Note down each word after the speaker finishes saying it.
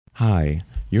Hi,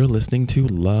 you're listening to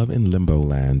Love in Limbo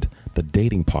Land, the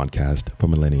dating podcast for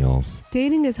millennials.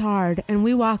 Dating is hard, and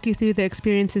we walk you through the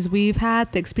experiences we've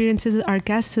had, the experiences our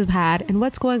guests have had, and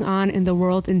what's going on in the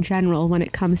world in general when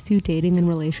it comes to dating and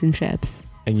relationships.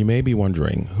 And you may be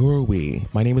wondering, who are we?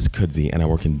 My name is Kudzi, and I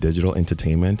work in digital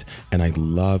entertainment, and I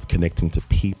love connecting to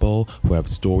people who have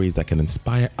stories that can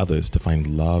inspire others to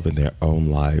find love in their own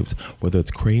lives. Whether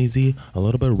it's crazy, a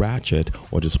little bit ratchet,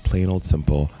 or just plain old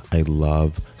simple, I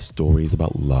love stories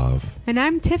about love. And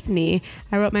I'm Tiffany.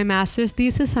 I wrote my master's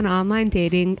thesis on online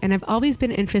dating, and I've always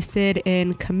been interested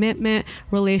in commitment,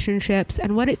 relationships,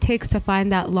 and what it takes to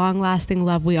find that long-lasting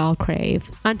love we all crave.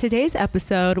 On today's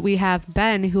episode, we have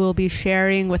Ben, who will be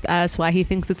sharing with us why he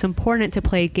thinks it's important to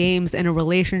play games in a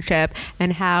relationship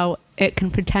and how it can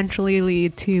potentially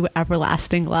lead to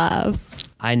everlasting love.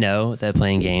 I know that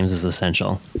playing games is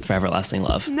essential for everlasting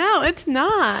love. No, it's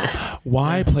not.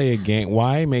 Why play a game?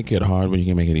 Why make it hard when you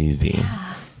can make it easy?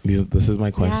 This is my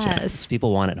question. Yes.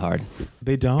 People want it hard.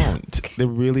 They don't. They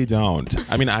really don't.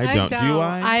 I mean, I don't. Do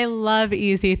I? I love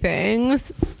easy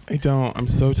things. I don't. I'm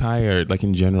so tired, like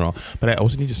in general. But I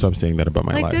also need to stop saying that about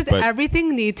my life. Does But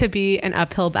everything need to be an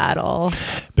uphill battle?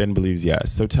 Ben believes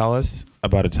yes. So tell us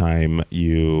about a time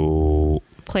you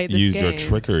Play this used your game.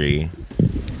 trickery.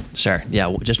 Sure.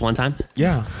 Yeah. Just one time.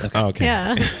 Yeah. Okay. Oh, okay.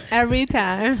 Yeah, every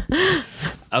time.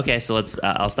 Okay. So let's.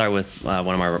 I'll start with one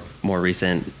of my more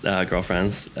recent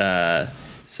girlfriends.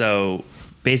 So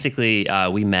basically,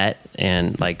 we met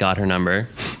and like got her number,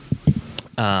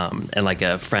 and like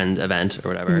a friend event or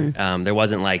whatever. Mm-hmm. There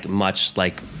wasn't like much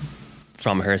like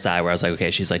from her side where I was like,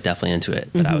 okay, she's like definitely into it,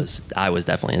 but I was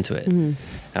definitely into it. Mm-hmm.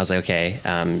 I was like,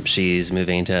 okay, she's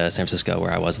moving to San Francisco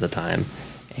where I was at the time.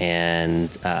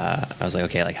 And I was like,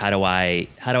 okay, like how do I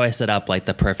set up like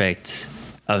the perfect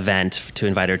event to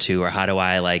invite her to, or how do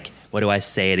I like, what do I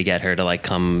say to get her to like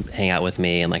come hang out with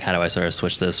me, and like how do I sort of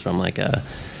switch this from like a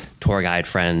tour guide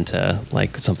friend to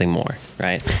like something more,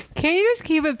 right? Can't you just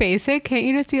keep it basic? Can't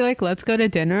you just be like, let's go to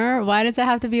dinner? Why does it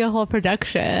have to be a whole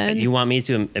production? You want me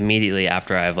to immediately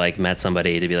after I've like met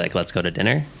somebody to be like, let's go to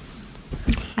dinner?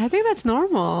 I think that's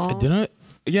normal. Dinner?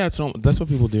 Yeah, that's what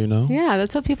people do now. Yeah,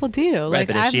 that's what people do. Right, Like,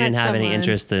 but if I've she didn't met have any someone-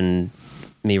 interest in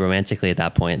me romantically at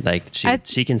that point, like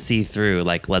she can see through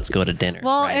like, let's go to dinner.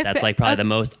 Well, right? if That's it- like probably the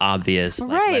most obvious. Like,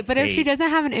 right, let's but if she date. doesn't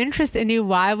have an interest in you,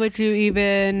 why would you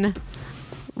even?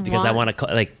 Because I want to,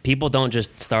 like, people don't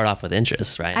just start off with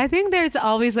interest, right? I think there's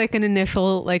always like an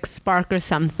initial like spark or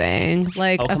something,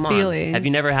 like Oh, a come feeling. on. Have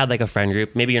you never had like a friend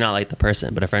group? Maybe you're not like the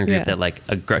person, but a friend group Yeah. that like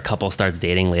a couple starts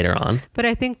dating later on. But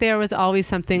I think there was always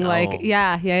something No. like,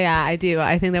 yeah, I do.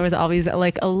 I think there was always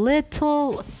like a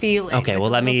little feeling. Okay, like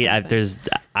well, a let me. little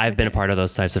something. I've been a part of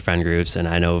those types of friend groups, and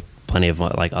I know plenty of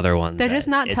like other ones. They're that just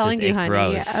not it's telling you, honey.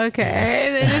 gross. Okay,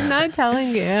 they're just not telling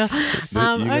you.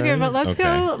 Okay, but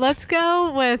guys? let's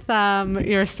go with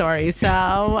your story.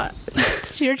 So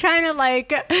you're trying to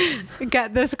like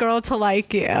get this girl to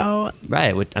like you.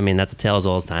 Right. Which, I mean, that's a tale as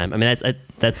old as time. I mean,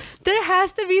 that's There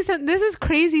has to be some. This is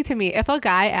crazy to me. If a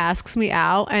guy asks me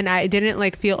out and I didn't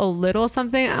like feel a little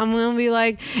something, I'm gonna be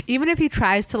like, even if he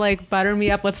tries to like butter me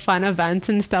up with fun events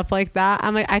and stuff like that,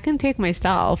 I'm like, I can take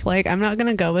myself. Like, I'm not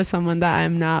gonna go with someone that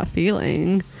I'm not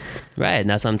feeling. right. And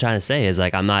that's what I'm trying to say is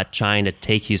like, I'm not trying to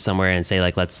take you somewhere and say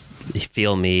like, let's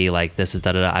feel me. Like this is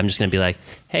da da da. I'm just gonna be like,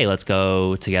 hey, let's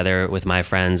go together with my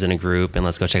friends in a group and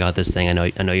let's go check out this thing. I know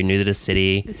you're new to the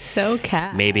city. So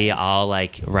cat. Maybe I'll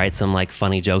like write some like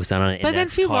funny jokes down on an But then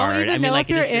index she won't card. even I mean, know like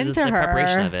if you're this is into the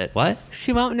preparation her. of it. What?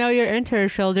 She won't know you're into her.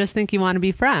 She'll just think you want to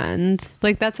be friends.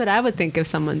 Like that's what I would think if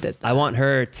someone did that. I want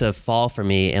her to fall for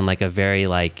me in like a very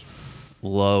like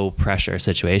low pressure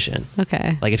situation.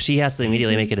 Okay. Like if she has to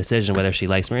immediately make a decision whether she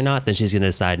likes me or not, then she's going to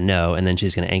decide no, and then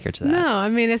she's going to anchor to that. No, I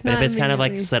mean it's But not. if it's kind of like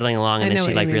immediately- settling along, and I then know she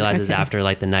what like you mean. realizes Okay. after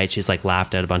like the night she's like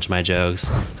laughed at a bunch of my jokes,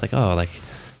 it's like, oh, like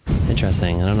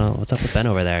interesting. I don't know what's up with Ben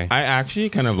over there. I actually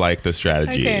kind of like the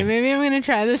strategy. Okay, maybe I'm gonna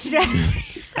try this strategy.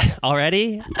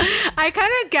 Already? I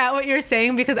kind of get what you're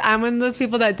saying because I'm one of those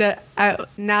people that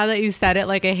now that you said it,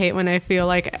 like I hate when I feel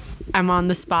like I'm on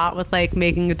the spot with like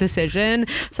making a decision.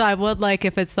 So I would like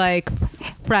if it's like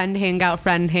friend hang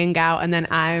out, and then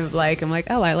I'm like,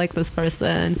 oh, I like this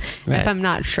person. Right. If I'm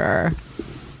not sure.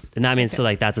 And I mean, so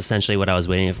like that's essentially what I was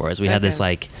waiting for. Is we had this Okay.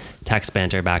 like text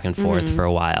banter back and forth for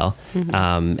a while,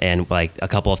 and like a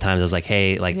couple of times I was like,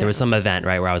 hey, like there was some event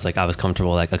right where I was like I was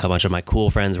comfortable, like a bunch of my cool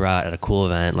friends were out at a cool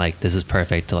event, like this is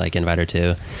perfect to like invite her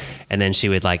to, and then she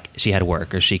would like she had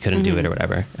work or she couldn't do it or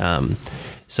whatever.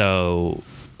 So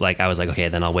like I was like, okay,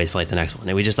 then I'll wait for like the next one.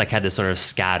 And we just like had this sort of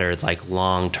scattered like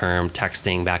long-term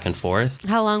texting back and forth.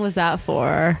 How long was that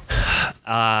for?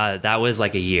 That was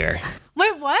like a year.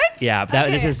 Wait, what? Yeah,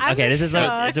 this is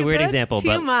it's a weird example, too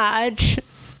but much.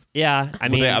 yeah, I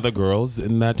mean, Were there other girls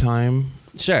in that time?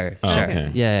 sure. Okay.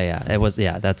 Yeah. It was,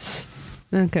 that's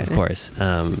Okay. of course.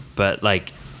 But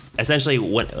like essentially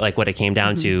what it came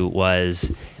down to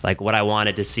was like what I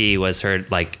wanted to see was her,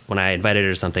 like when I invited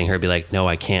her to something, her be like, no,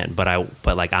 I can't, but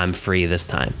like I'm free this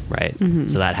time, right?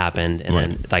 So that happened, and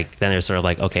then there's sort of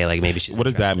like, okay, like maybe she's What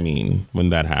does that interested. mean when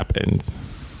that happens?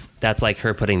 That's like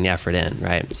her putting the effort in,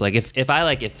 right? So like if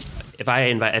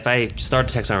I start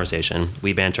a text conversation,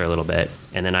 we banter a little bit,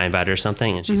 and then I invite her to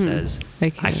something, and she says,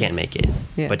 I I can't make it,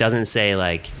 Yeah. but doesn't say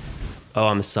like, oh,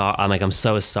 I'm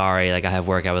so sorry, like I have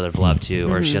work, I would have loved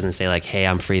to, or if she doesn't say like, hey,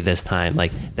 I'm free this time,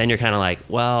 like then you're kind of like,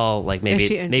 well, like maybe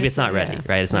she it's not ready, interested?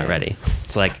 Yeah. right? It's not ready.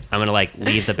 So like I'm gonna like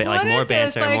leave the like What more is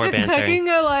this? banter, Like more banter. cooking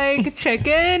a like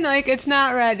chicken, like it's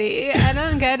not ready. I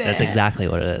don't get it. That's exactly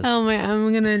what it is. Oh my!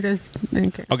 I'm gonna just.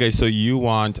 Okay. Okay, so you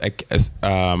want,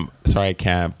 sorry, I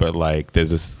can't, but like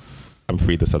there's this, I'm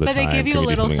free this other But time. they give you Can a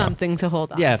we do little else? something to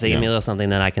hold on. Yeah, if they give me Yeah. a little something,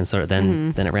 then I can sort of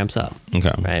then it ramps up,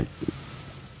 Okay. right?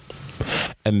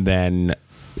 And then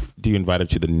do you invite her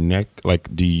to the next,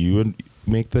 like, do you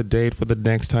make the date for the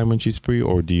next time when she's free,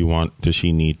 or does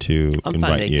she need to I'm fine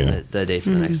invite making you? the date for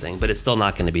the next thing, but it's still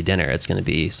not going to be dinner. It's going to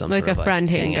be some Like sort of a friend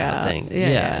hangout hangout. thing.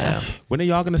 Yeah. When are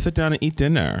y'all going to sit down and eat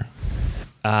dinner?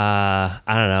 I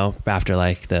don't know. After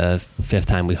like the 5th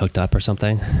time we hooked up or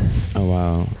something. Oh,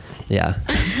 wow. Yeah.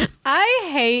 I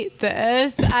hate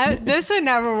this. This would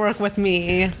never work with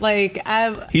me. Like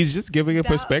He's just giving a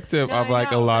perspective of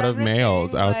like a lot of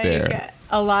males out there.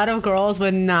 A lot of girls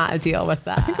would not deal with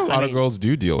that. I think a lot of girls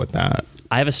do deal with that.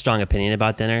 I have a strong opinion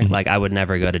about dinner. Like I would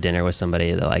never go to dinner with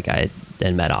somebody that like I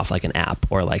had met off like an app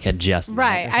or like had just met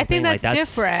Right. or I think something.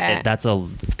 that's different. That's a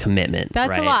commitment.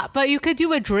 That's right? a lot. But you could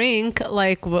do a drink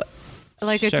like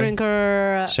a Sure. drink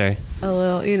or Sure. a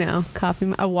little,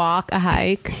 coffee, a walk, a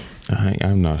hike.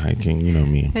 I'm not hiking, you know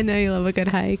me. I know you love a good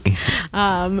hike.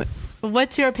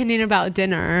 What's your opinion about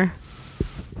dinner?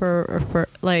 For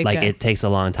like It takes a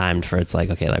long time for it's like,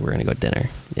 okay, like we're gonna go to dinner.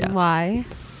 Yeah. why?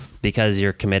 Because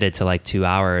you're committed to like 2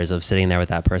 hours of sitting there with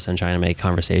that person trying to make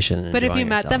conversation. And But if you enjoying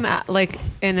met them yourself. at like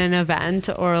in an event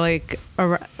or like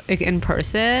in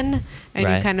person, and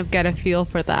Right. you kind of get a feel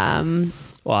for them,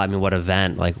 Well, I mean, what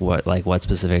event? Like what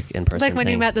specific in person? like when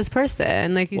you met this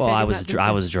person, like you Well, said, I you was met this I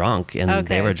was drunk and Okay,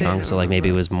 they were so you drunk, don't so like maybe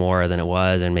it remember. was more than it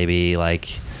was, and maybe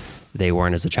like they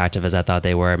weren't as attractive as I thought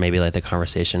they were. Maybe like the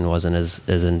conversation wasn't as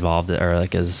involved or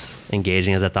like as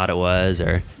engaging as I thought it was,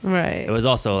 or right. it was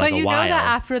also like but you a while. know that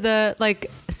after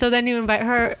so then you invite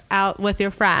her out with your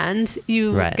friends,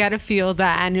 you Right. get a feel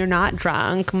that, and you're not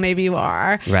drunk, maybe you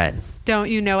are. Right. Don't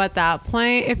you know at that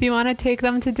point if you want to take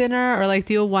them to dinner or like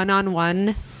do a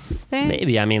one-on-one thing?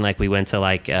 Maybe. I mean, like we went to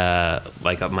like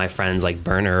my friend's like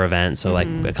burner event, so like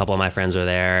a couple of my friends were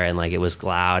there, and like it was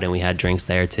loud, and we had drinks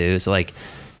there too. So like,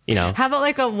 you know, How about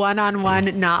like a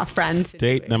one-on-one, not friend Date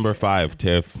situation? number 5,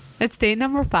 Tiff. It's date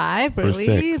number 5, Or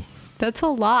really? 6. That's a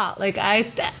lot. Like I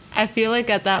feel like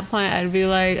at that point I'd be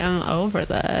like, I'm over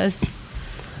this.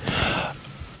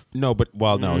 No, but,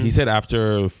 well, no. Mm-hmm. He said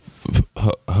after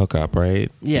hookup,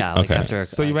 right? Yeah, like okay. after,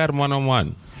 So you've had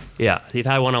one-on-one. yeah, you've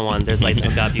had one-on-one. There's like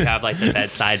hookup. You have like the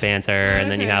bedside banter,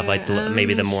 and then you have like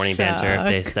maybe the morning banter if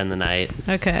they spend the night,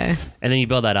 Okay. and then you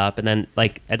build that up, and then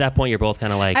like at that point you're both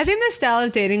kind of like, I think the style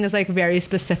of dating is like very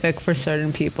specific for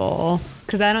certain people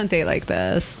because I don't date like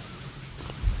this.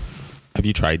 Have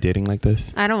you tried dating like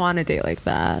this? I don't want to date like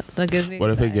that. That gives me What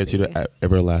if it gets you anxiety. to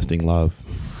everlasting love?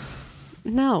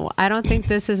 No, I don't think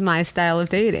this is my style of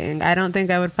dating. I don't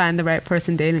think I would find the right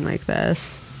person dating like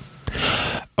this.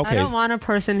 I Okay. don't want a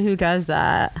person who does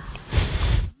that.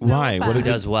 Why? no What who is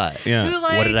does it? what? Yeah. Who,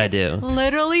 like, What did I do?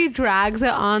 Literally drags it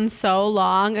on so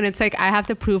long, and it's like I have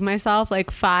to prove myself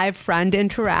like 5 friend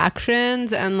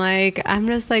interactions, and like I'm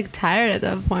just like tired at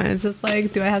that point. It's just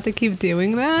like, do I have to keep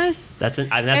doing this? That's It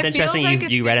feels interesting. like you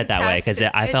it's you read being it that way because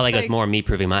tested. I felt It's like it was like- more me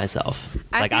proving myself.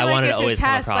 Like feel I wanted to it's a always come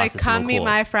test, across like as come someone meet cool.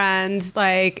 my friends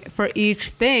like for each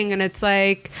thing, and it's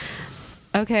like,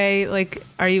 okay, like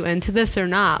are you into this or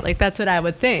not? Like that's what I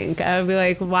would think. I would be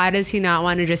like, why does he not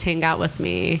want to just hang out with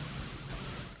me?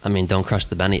 I mean, don't crush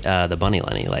the bunny,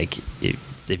 Lenny. Like,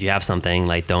 if you have something,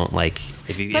 like, don't like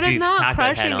if you. But if it's you not tackle it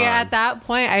crushing head it on, at that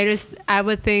point. I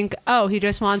would think, oh, he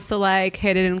just wants to like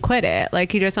hit it and quit it.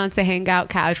 Like he just wants to hang out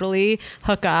casually,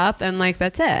 hook up, and like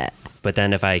that's it. But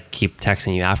then if I keep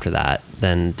texting you after that,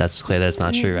 then that's clear that's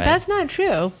not true, right? That's not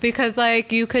true because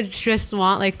like you could just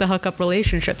want like the hookup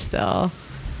relationship still.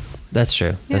 That's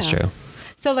true. That's Yeah. true.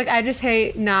 So like I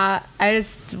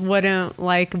just wouldn't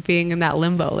like being in that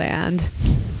limbo land.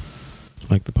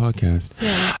 Like the podcast.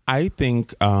 Yeah. I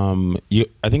think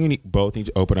we both need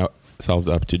to open ourselves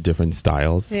up to different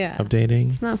styles of dating.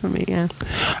 It's not for me, yeah.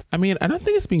 I mean, I don't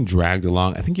think it's being dragged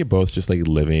along. I think you're both just like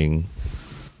living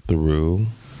through,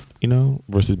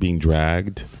 versus being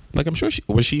dragged. Like, I'm sure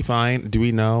was she fine? Do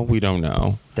we know? We don't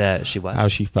know. That she what? How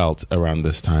she felt around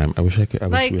this time. I wish we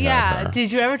had her.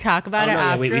 Did you ever talk about it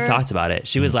after? We talked about it.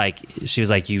 She was like,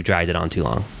 you dragged it on too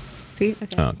long. See?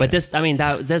 Okay. Okay. But this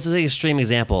was an extreme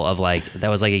example of like, that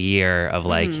was like a year of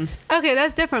like. Okay,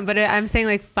 that's different. But I'm saying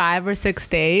like 5 or 6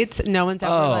 dates. No one's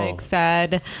ever like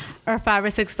said, or 5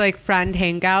 or 6 like friend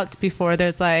hangouts before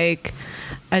there's like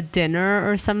a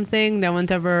dinner or something. No one's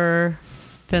ever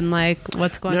been like,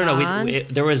 what's going on?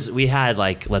 No. We had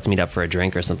like, let's meet up for a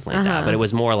drink or something like that. But it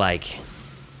was more like,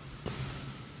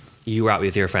 you were out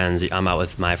with your friends, I'm out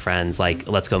with my friends. Like,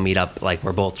 let's go meet up. Like,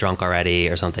 we're both drunk already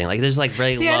or something. Like, there's like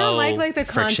very low I don't like the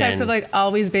friction. context of like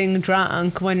always being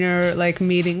drunk when you're like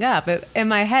meeting up. In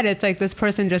my head, it's like this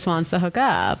person just wants to hook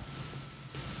up.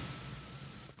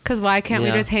 Because why can't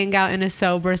we just hang out in a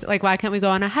sober? Like, why can't we go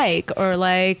on a hike or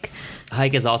like?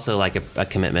 Hike is also like a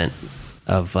commitment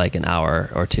of like an hour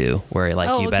or two, where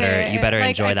like you better like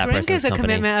enjoy that person's company. A drink is a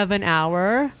commitment of an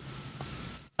hour.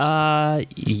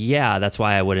 Yeah, that's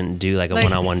why I wouldn't do like a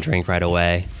one-on-one drink right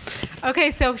away.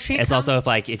 Okay, so it's also if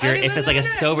it's like a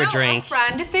sober drink, a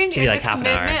friend thing should be like half an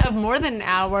hour. Commitment of more than an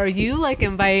hour. You like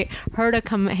invite her to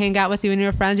come hang out with you and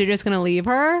your friends. You're just gonna leave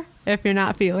her if you're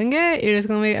not feeling it. You're just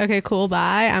gonna be okay, cool,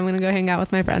 bye. I'm gonna go hang out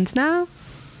with my friends now.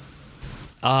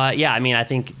 Yeah, I mean, I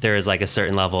think there's like a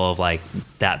certain level of like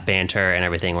that banter and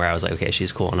everything where I was like, okay,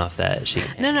 she's cool enough that she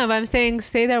can. No, but I'm saying,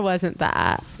 say there wasn't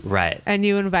that. Right. And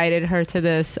you invited her to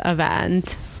this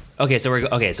event. Okay, so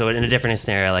in a different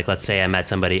scenario, like let's say I met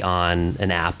somebody on an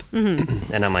app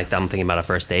and I'm thinking about a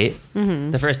first date.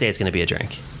 The first date is going to be a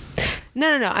drink. No.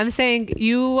 I'm saying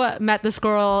you met this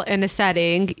girl in a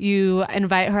setting. You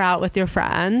invite her out with your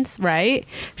friends, right?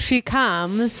 She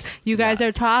comes. You guys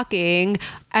are talking.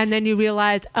 And then you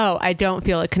realize, oh, I don't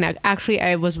feel a connect. Actually,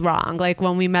 I was wrong. Like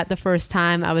when we met the first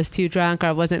time, I was too drunk or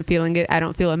I wasn't feeling it. I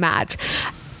don't feel a match.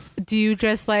 Do you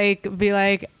just like be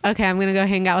like, okay, I'm going to go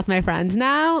hang out with my friends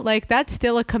now? Like that's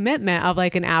still a commitment of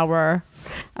like an hour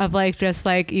of like just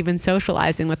like even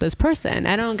socializing with this person.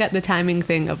 I don't get the timing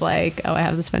thing of like, oh, I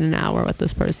have to spend an hour with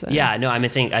this person. Yeah, no, I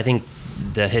think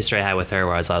the history I had with her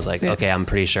was I was like, okay, I'm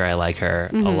pretty sure I like her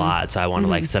a lot, so I want to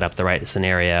like set up the right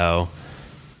scenario.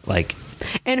 Like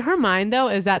in her mind though,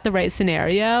 is that the right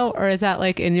scenario or is that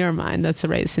like in your mind that's the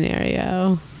right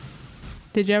scenario?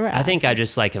 Did you ever ask? I think I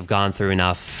just like have gone through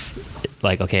enough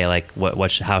like, okay, like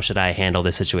how should I handle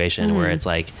this situation where it's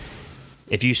like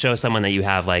if you show someone that you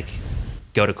have like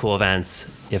go to cool events,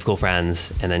 you have cool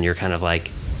friends, and then you're kind of like,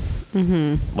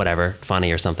 whatever, funny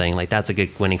or something. Like that's a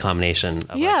good winning combination.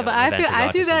 Of but I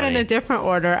do that in a different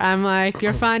order. I'm like,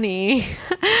 you're funny,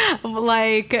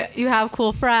 like you have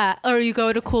cool friends, or you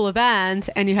go to cool events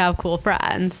and you have cool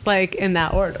friends, like in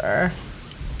that order.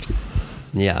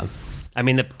 Yeah, I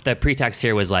mean the pretext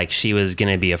here was like she was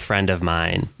gonna be a friend of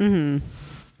mine,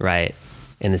 right,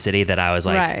 in the city that I was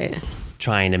like.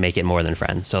 Trying to make it more than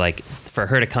friends. So like for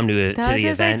her to come to the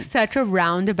event, like such a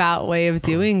roundabout way of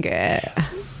doing it.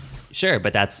 Sure,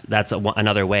 but that's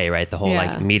another way, right? The whole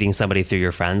like meeting somebody through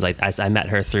your friends. Like I met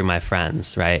her through my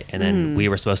friends, right? And then we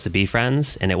were supposed to be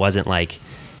friends, and it wasn't like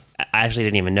I actually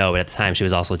didn't even know, but at the time she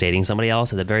was also dating somebody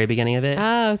else at the very beginning of it.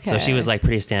 Oh, okay. So she was like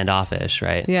pretty standoffish,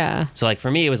 right? Yeah. So like for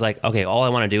me, it was like, okay, all I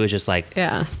want to do is just like,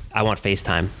 I want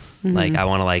FaceTime. Like I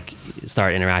want to like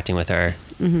start interacting with her.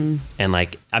 And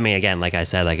like, I mean, again, like I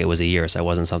said, like it was a year, so it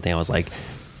wasn't something I was like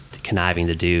conniving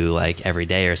to do like every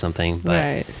day or something.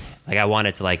 But like I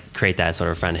wanted to like create that sort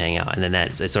of friend hangout, and then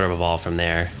it sort of evolved from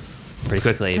there pretty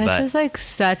quickly. That's but just like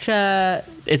such a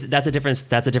that's a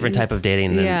different type of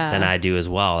dating than I do as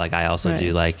well. Like I also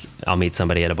do like I'll meet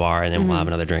somebody at a bar and then we'll have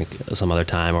another drink some other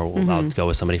time, or I'll go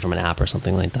with somebody from an app or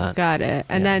something like that. Got it.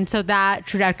 And then so that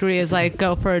trajectory is like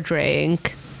go for a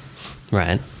drink.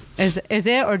 Right. Is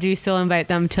it, or do you still invite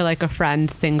them to like a friend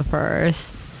thing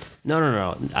first?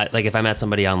 No. Like if I met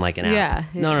somebody on like an app.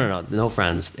 Yeah. No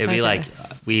friends. It'd be like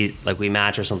we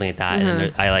match or something like that,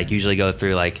 and I like usually go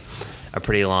through like a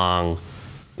pretty long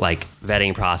like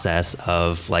vetting process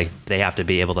of like they have to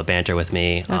be able to banter with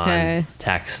me on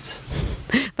text.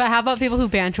 But how about people who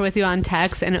banter with you on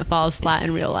text and it falls flat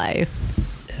in real life?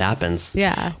 It happens.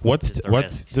 Yeah.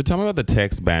 So tell me about the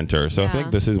text banter. So I feel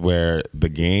like this is where the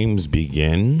games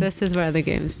begin. This is where the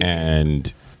games begin.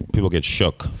 And people get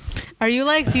shook. Are you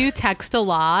do you text a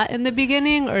lot in the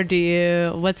beginning, or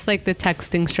what's like the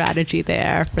texting strategy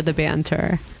there for the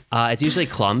banter? It's usually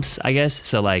clumps, I guess.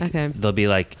 So Okay. they'll be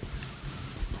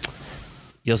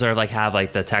you'll sort of have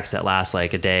the text that lasts a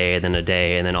day, and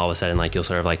then all of a sudden you'll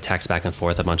sort of text back and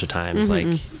forth a bunch of times,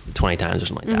 20 times or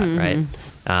something like that, right?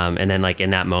 And then in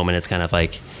that moment, it's kind of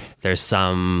there's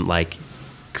some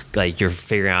you're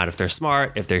figuring out if they're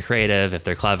smart, if they're creative, if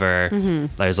they're clever.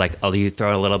 There's you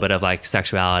throw a little bit of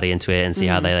sexuality into it and see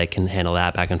how they can handle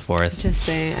that back and forth.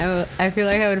 Interesting. I feel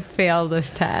like I would fail this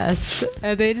test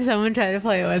if someone tried to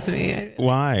play with me.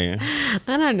 Why?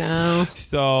 I don't know.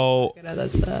 So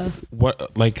That stuff. what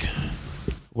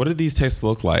do these texts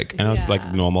look like? And it's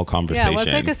Yeah. normal conversation. Yeah, what's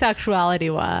a sexuality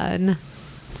one?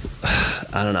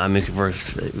 I don't know. I mean,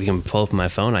 we can pull up my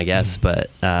phone, I guess, but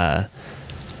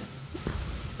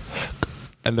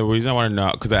And the reason I want to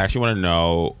know, because I actually want to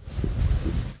know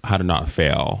how to not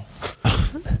fail.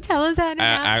 Tell us how to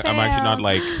not I'm actually not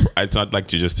fail. it's not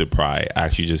just to pry. I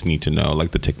actually just need to know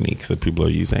the techniques that people are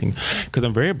using, because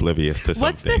I'm very oblivious to some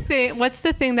What's the things. thing? What's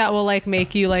the thing that will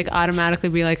make you automatically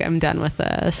be I'm done with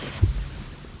this?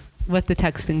 With the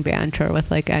texting banter,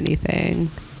 with anything.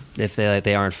 if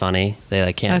they aren't funny,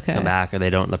 they can't Okay. come back, or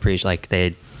they don't appreciate,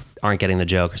 they aren't getting the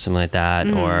joke or something like that,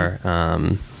 or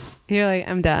You're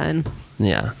I'm done.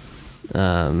 yeah.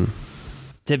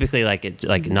 Typically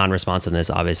non-responsiveness,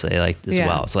 obviously, as Yeah.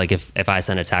 well. So if I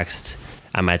send a text,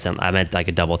 I meant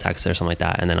a double text or something like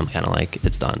that, and then I'm kind of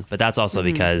it's done. But that's also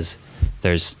because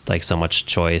there's so much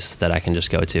choice that I can just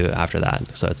go to after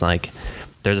that. So it's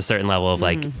there's a certain level of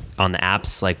on the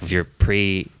apps, if you're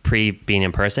pre being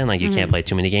in person, you can't play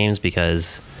too many games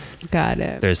because Got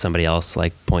it. there's somebody else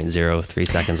 0.03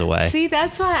 seconds away. See,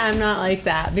 that's why I'm not like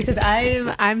that, because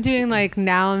I'm doing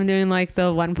now I'm doing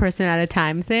the one person at a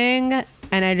time thing,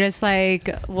 and I just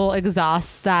will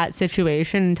exhaust that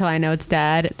situation until I know it's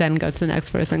dead, then go to the next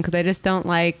person, because I just don't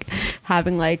like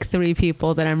having 3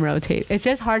 people that I'm rotating. It's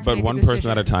just hard to But make one a person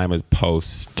decision. at a time is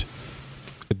post.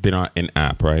 They're not in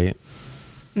app, right?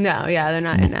 No, yeah, they're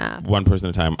not in app. One person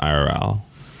at a time IRL,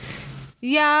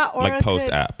 Yeah, or it post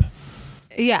could- app.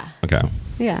 Yeah, Okay.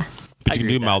 yeah. But I you can agree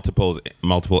do with that.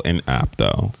 multiple in app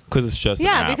though, because it's just an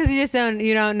Yeah, app. because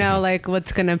you don't know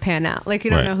what's gonna pan out. You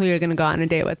don't Right. know who you're gonna go on a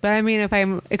date with. But I mean, if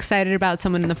I'm excited about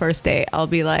someone in the first date, I'll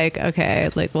be okay,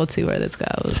 we'll see where this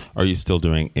goes. Are you still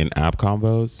doing in app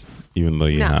combos, even though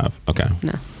you No. have? Okay.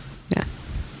 No, yeah,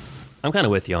 I'm kind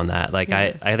of with you on that.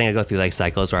 Yeah. I think I go through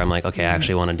cycles where I'm okay, I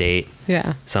actually want to date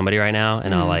yeah. somebody right now,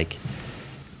 and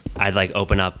I'd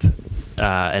open up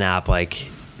an app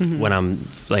when I'm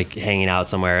hanging out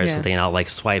somewhere or Yeah. something, and I'll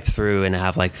swipe through and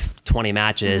have 20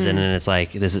 matches, and then it's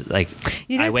this is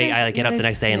You I just wait, I get up the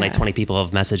next day and yeah. 20 people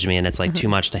have messaged me, and it's too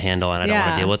much to handle, and I don't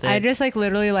want to deal with it. I just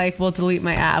literally will delete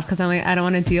my app because I'm I don't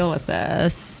want to deal with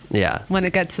this yeah. when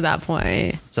it gets to that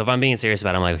point. So if I'm being serious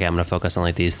about it, I'm okay, I'm gonna focus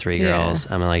on these 3 Yeah. girls.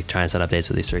 I'm gonna try and set up dates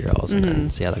with these 3 girls, and then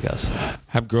see how that goes.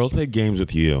 Have girls played games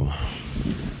with you?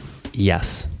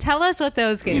 Yes. Tell us what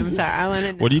those games are. I want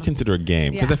to know. What do you consider a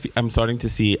game? Because Yeah. I'm starting to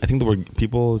see. I think the word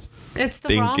people It's the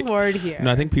think. wrong word here. No,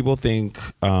 I think people think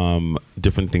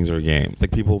different things are games.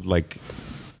 People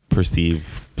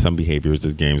perceive some behaviors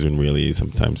as games when really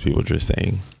sometimes people are just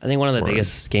saying. I think one of the Word.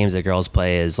 biggest games that girls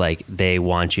play is they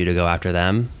want you to go after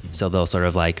them, so they'll sort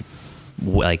of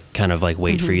kind of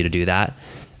wait for you to do that,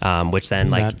 which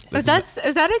then Is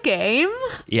that a game?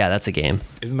 yeah, that's a game.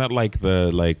 Isn't that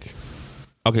the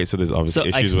Okay, so there's obviously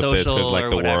issues with this because social or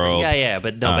the whatever. world. Yeah,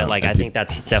 but no, but and I think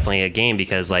that's definitely a game,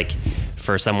 because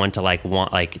for someone to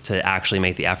want to actually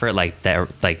make the effort,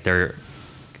 they're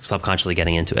subconsciously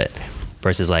getting into it,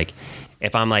 versus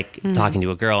if I'm talking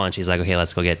to a girl and she's okay,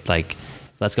 let's go get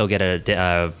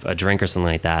a drink or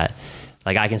something like that.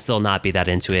 I can still not be that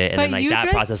into it, and But then you that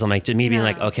just- process, I'm me being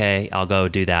No. okay, I'll go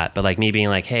do that. But me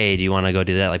being hey, do you want to go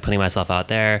do that? Putting myself out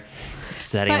there,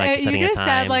 setting But setting you a just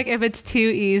time. said if it's too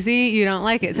easy, you don't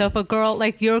like it. So if a girl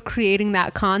you're creating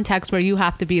that context where you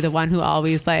have to be the one who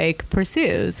always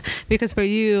pursues, because for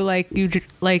you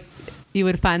you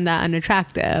would find that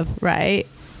unattractive, right?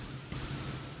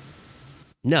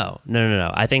 No.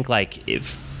 I think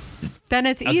if Then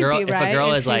it's A easy, girl- if a right?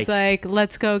 girl If is she's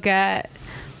let's go get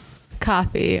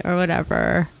coffee or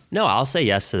whatever. no, I'll say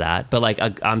yes to that. But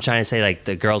I'm trying to say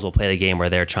the girls will play the game where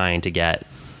they're trying to get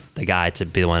the guy to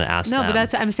be the one to ask No, them. but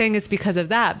that's I'm saying it's because of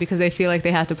that, because they feel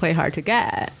they have to play hard to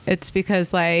get. It's because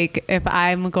if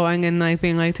I'm going and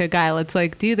being to a guy, let's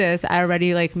do this, I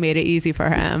already made it easy for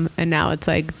him, and now it's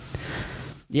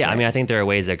yeah. I mean, I think there are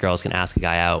ways that girls can ask a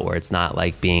guy out where it's not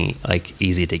being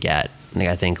easy to get.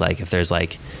 I think if there's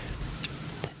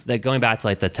like going back to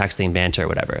like the texting banter or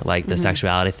whatever, like the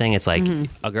sexuality thing, it's like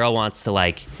a girl wants to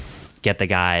like get the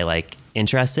guy like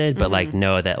interested, but like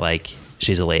know that like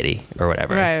she's a lady or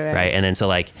whatever. Right. And then so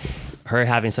like her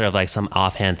having sort of like some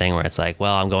offhand thing where it's like,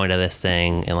 well, I'm going to this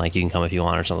thing and like you can come if you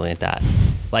want or something like that.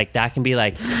 Like that can be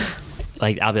like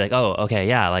I'll be like, oh, okay,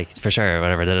 yeah, like for sure,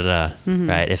 whatever,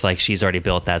 right? If like she's already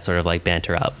built that sort of like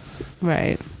banter up,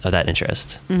 right, of that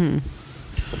interest.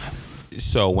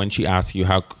 So when she asks you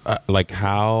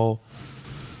how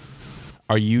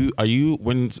are you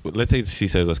when, let's say she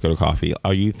says let's go to coffee,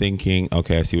 are you thinking,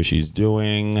 okay, I see what she's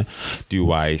doing,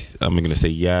 I'm gonna say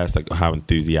yes, like how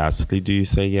enthusiastically do you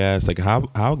say yes, like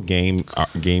how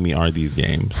gamey are these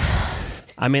games?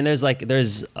 I mean, there's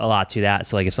a lot to that.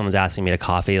 So like if someone's asking me to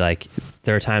coffee, like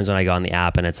there are times when I go on the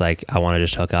app and it's like I want to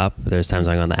just hook up. There's times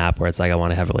when I go on the app where it's like I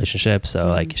want to have a relationship. So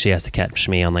like she has to catch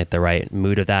me on like the right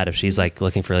mood of that. If she's like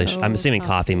looking for a relationship, I'm assuming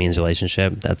coffee means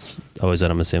relationship. That's always what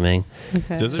I'm assuming.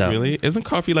 Okay. Does it really? Isn't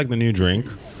coffee like the new drink?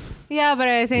 Yeah, but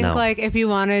I think like if you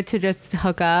wanted to just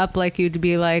hook up, like you'd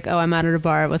be like, oh, I'm out at a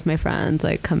bar with my friends,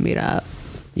 like come meet up.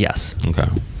 Yes. Okay.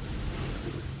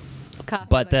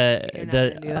 But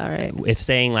if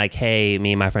saying like, hey,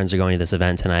 me and my friends are going to this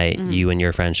event tonight, you and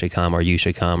your friends should come, or you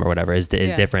should come, or whatever, is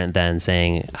different than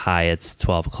saying, hi, it's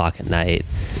 12 o'clock at night,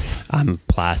 I'm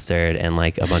plastered, and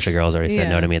like a bunch of girls already said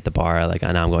no to me at the bar. Like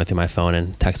I know I'm going through my phone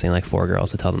and texting like 4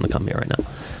 girls to tell them to come here right now.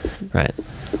 Right.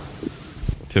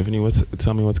 Tiffany,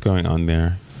 tell me what's going on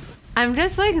there. I'm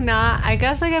just like I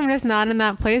guess like I'm just not in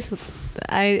that place.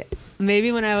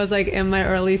 Maybe when I was like in my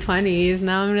early 20s,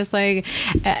 now I'm just like,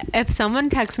 if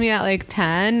someone texts me at like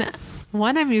 10,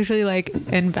 one, I'm usually like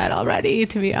in bed already,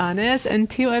 to be honest. And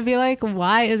 2, I'd be like,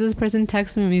 why is this person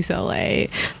texting me so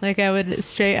late? Like I would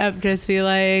straight up just be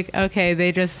like, okay,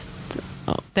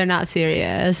 they're not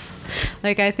serious.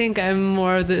 Like I think I'm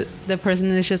more the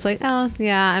person that's just like, oh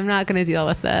yeah, I'm not going to deal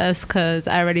with this because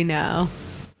I already know.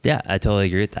 Yeah, I totally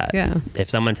agree with that. Yeah.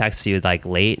 If someone texts you like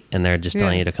late and they're just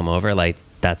telling you to come over, like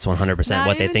that's 100%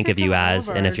 what they think of you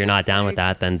as. And if you're not down with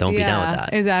that, then don't be down with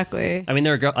that. Exactly. I mean,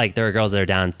 there are girls that are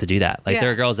down to do that. Like there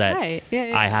are girls that I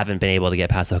haven't been able to get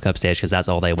past the hookup stage because that's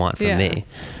all they want from me,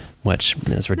 which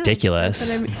is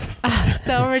ridiculous. No,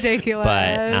 so ridiculous.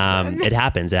 But it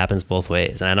happens. It happens both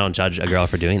ways. And I don't judge a girl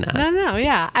for doing that. No.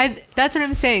 Yeah. That's what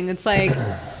I'm saying. It's like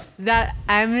that.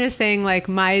 I'm just saying like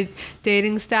my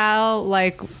dating style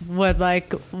like would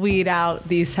like weed out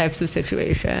these types of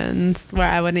situations where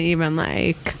I wouldn't even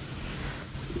like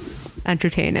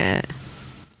entertain it.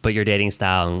 But your dating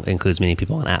style includes meeting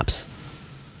people on apps.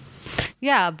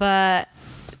 Yeah, but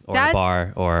or a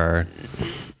bar or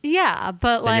but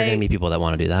then like you're gonna meet people that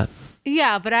want to do that.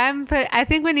 Yeah, but I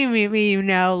think when you meet me, you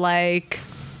know, like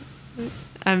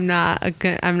I'm not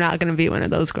gonna be one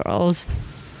of those girls.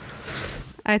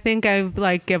 I think I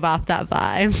like give off that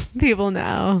vibe. People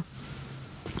know.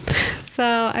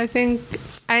 So I think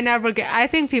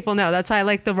people know. That's why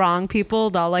like the wrong people,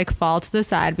 they'll like fall to the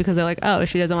side because they're like, oh,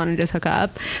 she doesn't want to just hook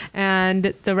up. And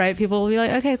the right people will be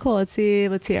like, okay, cool. Let's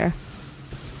hear.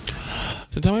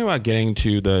 So tell me about getting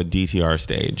to the DTR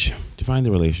stage. Define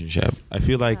the relationship. I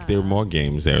feel like there are more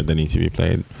games there that need to be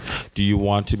played. Do you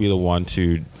want to be the one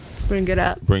to bring it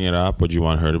up? Or do you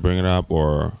want her to bring it up?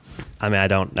 Or I mean, I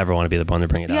don't ever want to be the one to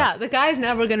bring it up. Yeah, the guy's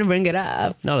never going to bring it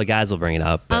up. No, the guys will bring it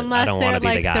up, but I don't want to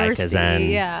be the guy because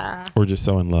then we're just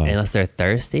so in love. Unless they're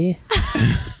thirsty.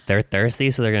 They're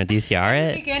thirsty, so they're going to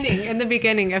DTR it? In the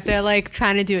beginning, if they're like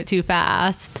trying to do it too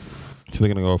fast. So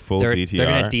they're going to go full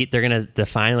DTR? They're going to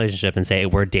define a relationship and say,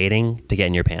 we're dating to get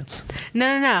in your pants.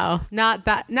 No. Not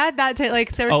that like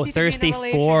thirsty. Oh, thirsty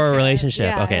for a relationship.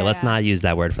 Yeah, okay, let's not use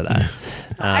that word for that.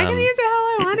 I can use it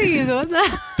how I want to use it. What's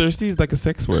that? Thirsty is like a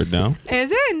sex word, no?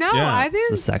 Is it? No, yeah. I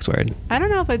think it's a sex word. I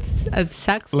don't know if it's a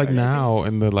sex like word. Like now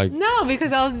in the like. No,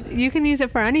 because you can use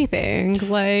it for anything.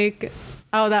 Like,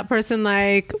 oh, that person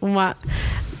like what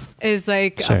is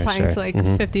like applying to like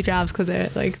 50 jobs because they're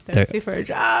like thirsty for a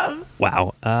job.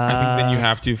 Wow. I think then you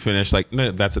have to finish like, no,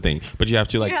 that's the thing. But you have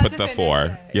to like put the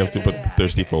for. You have to put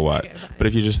thirsty for what? Okay, but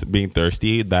if you're just being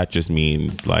thirsty, that just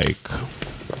means like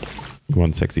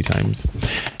one sexy times.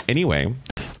 Anyway,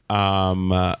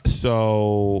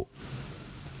 so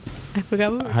I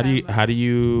forgot what how do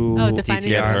you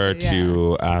get her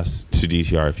to ask to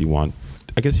DTR if you want?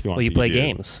 I guess if you want you play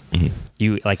games. Mm-hmm.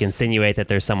 You like insinuate that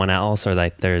there's someone else, or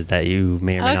like there's that you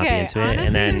may or may not be into it, honestly,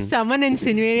 and then if someone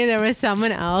insinuated there was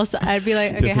someone else, I'd be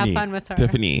like, okay, Tiffany, have fun with her.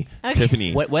 Tiffany.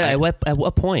 What? At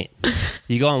what point?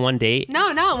 You go on one date?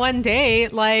 No, not one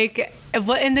date. Like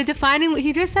in the defining,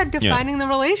 he just said defining the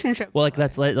relationship. Well, like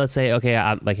let's say, okay,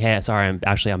 I'm like, hey, sorry,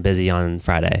 I'm busy on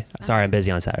Friday. Sorry, I'm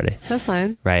busy on Saturday. That's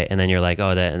fine. Right, and then you're like,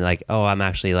 I'm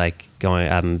actually like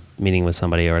I'm meeting with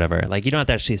somebody or whatever. Like, you don't have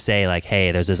to actually say like,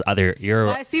 hey, there's this other.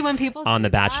 I see when people on do The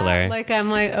Bachelor. that, like, I'm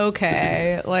like,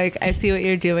 okay, like I see what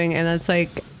you're doing, and that's like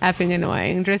effing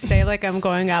annoying. Just say like I'm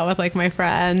going out with like my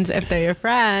friends if they're your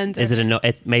friends. Is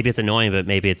it maybe it's annoying, but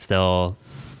maybe it's still.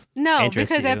 No,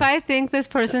 because if I think this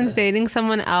person's dating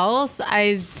someone else,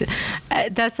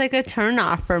 that's like a turn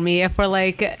off for me. If we're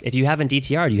like, if you haven't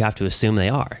DTR'd, you have to assume they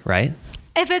are, right?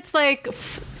 If it's like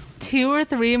 2 or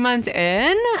 3 months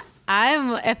in,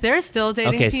 if they're still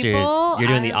dating okay, people, so you're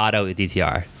doing the auto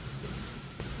DTR.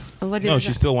 No,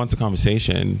 she still wants a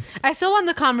conversation. I still want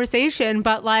the conversation,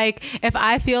 but like if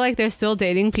I feel like they're still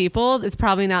dating people, it's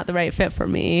probably not the right fit for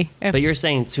me. But you're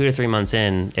saying 2 to 3 months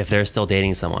in, if they're still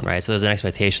dating someone, right? So there's an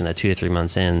expectation that 2 to 3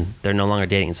 months in, they're no longer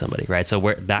dating somebody, right? So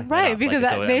we're back. Right, because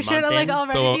they should have like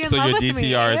already. So your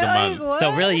DTR is a month.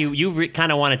 So really, you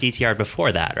kind of want a DTR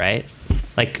before that, right?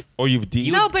 Like, or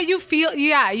no, but you feel,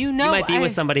 you might be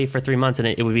with somebody for 3 months, and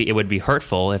it would be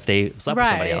hurtful if they slept with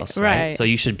somebody else, right? So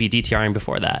you should be DTRing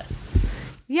before that.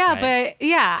 Yeah, right? But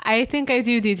I think I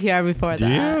do DTR before that.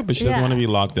 Yeah, but she doesn't want to be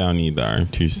locked down either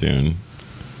too soon.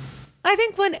 I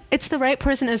think when it's the right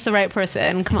person, it's the right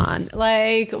person. Come on.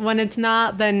 Like, when it's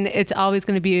not, then it's always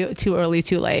going to be too early,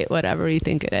 too late, whatever you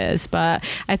think it is. But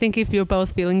I think if you're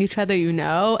both feeling each other,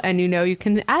 and you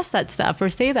can ask that stuff or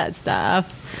say that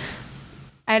stuff.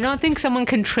 I don't think someone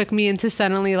can trick me into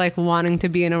suddenly like wanting to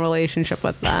be in a relationship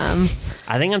with them.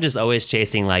 I think I'm just always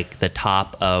chasing like the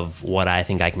top of what I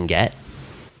think I can get.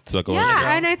 So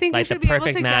and I think like you should the be able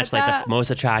perfect to match, get that. like the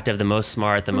most attractive, the most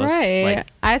smart, the most like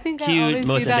I think cute, I always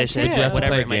most do that ambitious. too. But you have to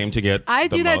play a game to get. I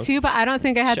do that too, but I don't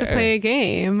think I had to play a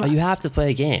game. Oh, you have to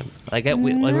play a game. Like, if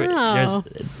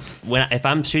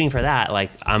I'm shooting for that,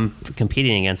 like I'm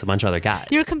competing against a bunch of other guys.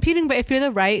 You're competing, but if you're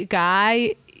the right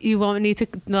guy, you won't need to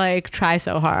like try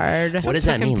so hard. What does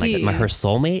that mean? Like, am I her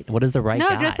soulmate? What is the right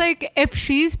guy? No, just like if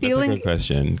she's feeling. That's a good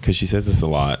question because she says this a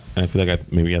lot, and I feel like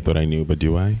I thought I knew, but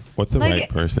do I? What's the right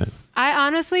person? I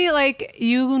honestly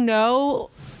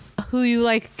who you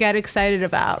like get excited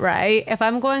about, right? If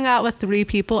I'm going out with 3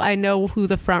 people, I know who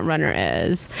the front runner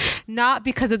is, not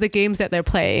because of the games that they're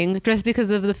playing, just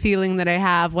because of the feeling that I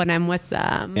have when I'm with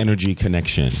them. Energy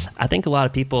connection. I think a lot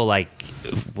of people like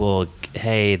will,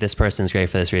 hey, this person's great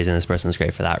for this reason, this person's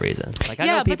great for that reason. Like, I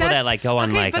know people that like go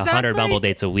on like 100 Bumble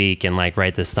dates a week and like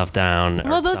write this stuff down.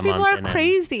 Well, those people are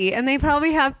crazy, and they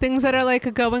probably have things that are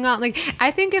like going on. Like,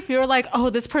 I think if you're like, oh,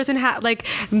 this person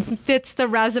fits the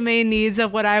resume needs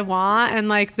of what I want, and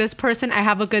like this person I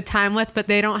have a good time with, but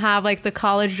they don't have like the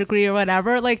college degree or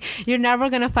whatever, like you're never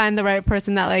gonna find the right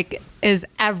person that like is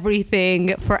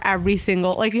everything for every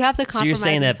single, like you have to compromise. So you're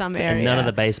saying that some area. None of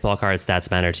the baseball card stats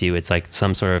matter to you. It's like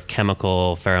some sort of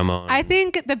chemical pheromone. I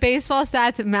think the baseball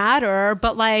stats matter,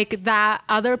 but like that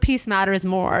other piece matters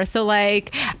more. So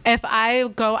like if I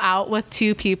go out with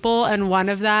 2 people and one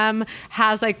of them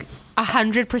has like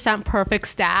 100% perfect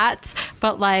stats,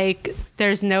 but like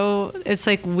there's no, it's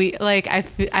like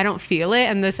I don't feel it,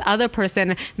 and this other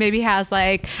person maybe has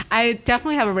like, I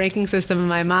definitely have a ranking system in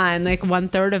my mind, like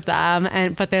 1/3 of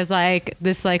them, but there's like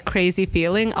this like crazy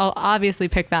feeling, I'll obviously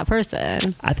pick that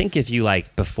person. I think if you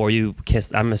like before you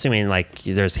kiss, I'm assuming like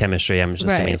there's chemistry, I'm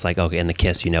just assuming it's like, okay, in the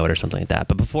kiss you know it or something like that,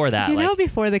 but before that, you know,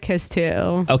 before the kiss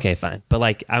too. Okay, fine, but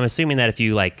like I'm assuming that if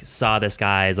you like saw this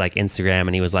guy's like Instagram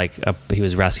and he was like he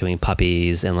was rescuing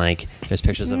puppies and like there's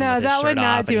pictures of him with his shirt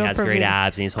off and he has great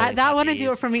abs and he's holding that wouldn't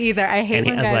do it for me either. I hate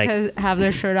when guys have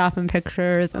their shirt off in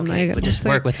pictures. And okay, but just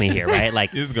work with me here, right?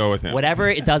 Like, just go with him. Whatever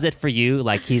it does it for you,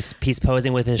 like he's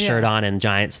posing with his shirt on and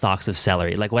giant stalks of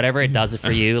celery. Like whatever it does it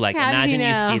for you, like imagine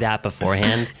you see that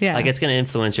beforehand. Like it's going to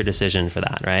influence your decision for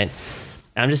that, right?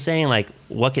 I'm just saying, like,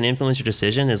 what can influence your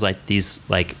decision is like these,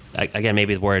 like, again,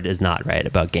 maybe the word is not right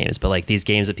about games, but like these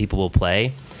games that people will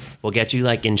play will get you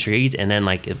like intrigued, and then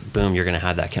like boom, you're gonna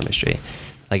have that chemistry.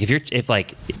 Like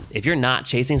if you're not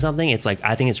chasing something, it's like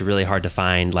I think it's really hard to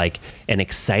find like an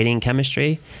exciting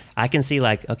chemistry. I can see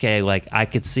like, okay, like I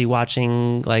could see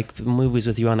watching like movies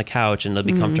with you on the couch and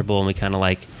it'll be comfortable and we kind of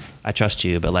like, I trust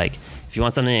you, but like if you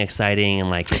want something exciting and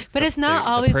like it's not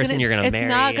always the person you're gonna marry, it's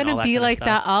not gonna be like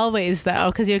that always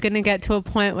though, because you're gonna get to a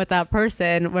point with that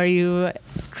person where you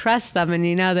trust them and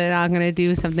you know they're not gonna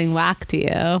do something whack to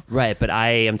you. Right, but I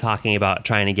am talking about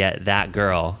trying to get that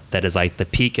girl that is like the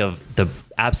peak of the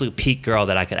absolute peak girl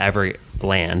that I could ever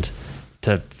land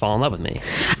to fall in love with me.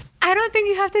 I don't think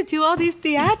you have to do all these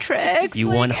theatrics.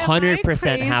 You like,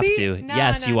 100% have to. No,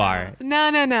 yes, no, you no. are.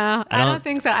 No. I don't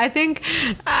think so. I think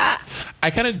I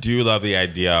kind of do love the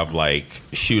idea of like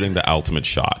shooting the ultimate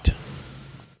shot,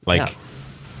 like, Yeah.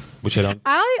 which I don't.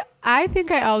 I think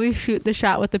I always shoot the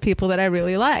shot with the people that I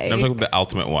really like. I'm talking the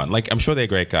ultimate one. Like, I'm sure they're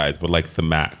great guys, but like the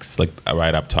max, like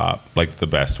right up top, like the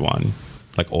best one,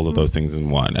 like all of those things in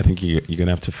one. I think you're gonna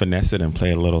have to finesse it and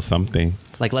play a little something.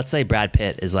 Like, let's say Brad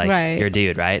Pitt is like Right. your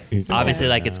dude, right? He's the Obviously,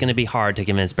 man, like it's going to be hard to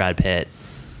convince Brad Pitt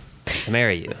to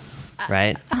marry you,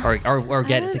 right? Or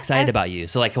get excited about you.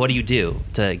 So, like, what do you do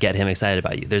to get him excited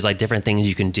about you? There's like different things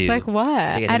you can do. Like what?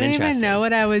 to get him I don't even interested. know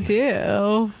what I would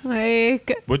do.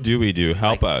 Like What do we do?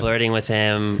 Help Like us. flirting with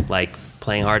him, like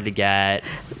playing hard to get.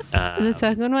 the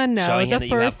second one, no. Showing The him that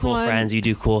you have first cool one. friends, you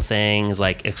do cool things,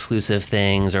 like exclusive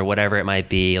things, or whatever it might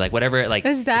be. Like whatever, like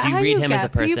Is that if you how read you him get as a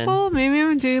person, people? Maybe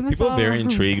I'm doing this People all are very wrong.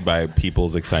 intrigued by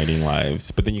people's exciting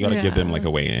lives, but then you got to give them Yeah. like a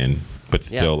way in, but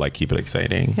still like keep it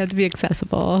exciting. You have to be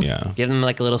accessible. Yeah. give them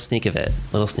like a little sneak of it,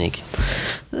 little sneak.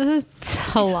 It's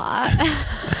a lot.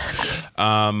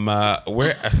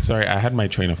 Where? Sorry, I had my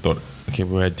train of thought. Okay,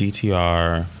 we're at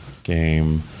DTR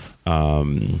game.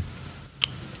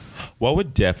 What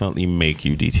would definitely make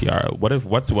you DTR?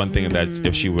 What's one thing that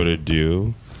if she were to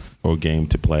do, or game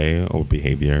to play, or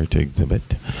behavior to exhibit,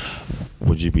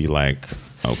 would you be like,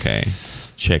 okay,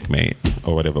 checkmate,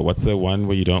 or whatever? What's the one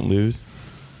where you don't lose?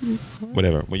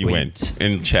 Whatever, where you Wait,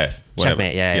 win in chess. Whatever.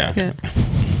 Checkmate, yeah.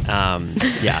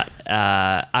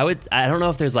 I don't know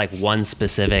if there's like one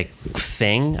specific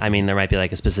thing. I mean, there might be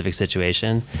like a specific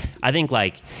situation. I think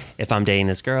like if I'm dating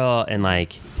this girl and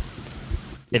like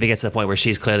if it gets to the point where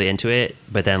she's clearly into it,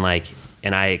 but then like,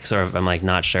 and I'm like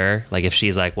not sure, like if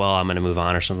she's like, well, I'm going to move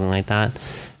on or something like that,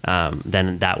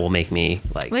 then that will make me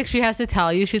Like she has to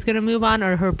tell you she's gonna move on,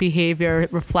 or her behavior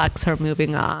reflects her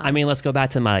moving on. I mean, let's go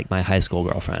back to my high school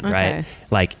girlfriend, Okay. right?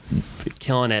 Like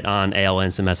killing it on AOL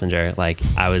Instant Messenger. Like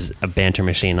I was a banter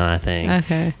machine on that thing.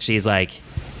 Okay. She's like,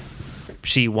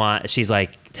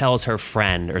 tells her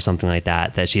friend or something like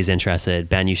that she's interested.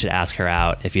 Ben, you should ask her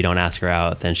out. If you don't ask her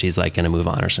out, then she's like gonna move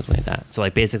on or something like that. So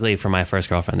like basically for my first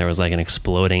girlfriend, there was like an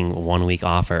exploding 1 week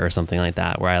offer or something like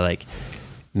that where I like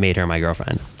made her my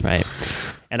girlfriend, right?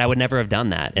 And I would never have done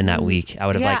that in that week. I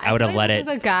would have I let feel like it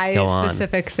this is a guy go on.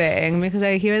 specific saying, because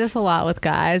I hear this a lot with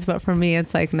guys, but for me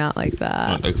it's like not like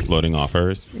that. Exploding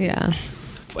offers. Yeah.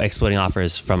 Exploding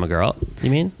offers from a girl, you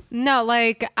mean? No,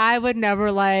 like I would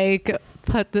never like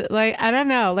put the like I don't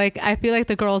know, like I feel like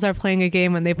the girls are playing a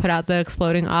game when they put out the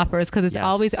exploding offers, because it's Yes.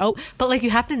 always but like you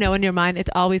have to know in your mind it's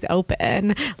always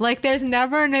open. Like there's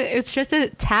never it's just a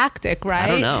tactic, right? I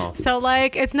don't know. So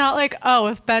like it's not like, oh,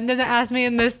 if Ben doesn't ask me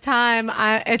in this time,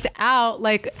 it's out.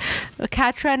 Like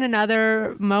catch her in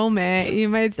another moment. You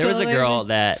might still There was a like, girl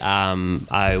that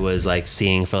I was like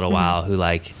seeing for a little while who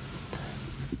like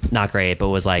not great, but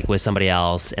was like with somebody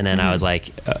else, and then I was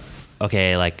like,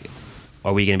 okay, like,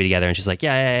 are we gonna be together? And she's like,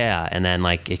 yeah. And then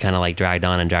like it kind of like dragged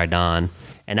on,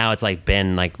 and now it's like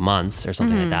been like months or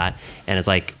something like that, and it's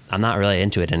like I'm not really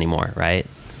into it anymore, right?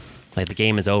 Like the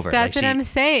game is over. That's like what I'm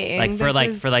saying. Like for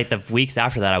the weeks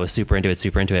after that, I was super into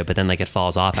it, but then like it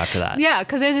falls off after that. Yeah,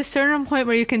 because there's a certain point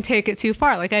where you can take it too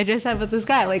far. Like I just said with this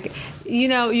guy, like, you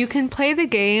know, you can play the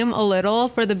game a little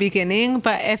for the beginning,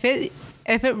 but if it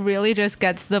really just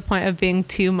gets to the point of being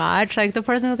too much, like the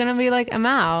person's gonna be like, I'm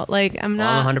out. Like I'm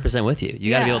Well, not. I'm 100% with you. You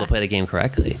got to be able to play the game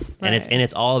correctly, and Right.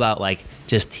 it's all about like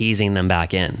just teasing them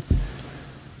back in.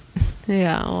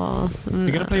 Yeah, well,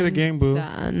 You're gonna play the game, boo.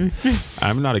 done.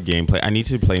 I'm not a game player. I need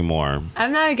to play more.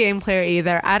 I'm not a game player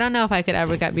either. I don't know if I could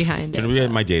ever get behind Can it. we get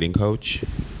my dating coach?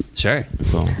 Sure,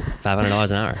 Cool. $500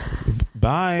 an hour.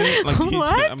 Bye. Like,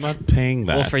 What? I'm not paying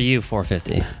that. Well, for you,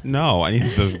 $450. No, I need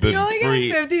the You only get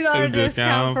a free $50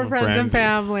 discount for friends and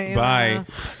family. Bye. Wow.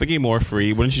 Thinking more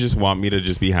free. Wouldn't you just want me to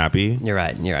just be happy? You're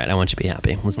right. I want you to be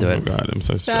happy. Let's do Oh it. my god, I'm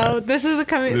so So stressed. this is the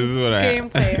This is what game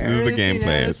player. This is the game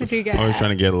players. That's what you get. Always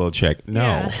trying to get a little check. No,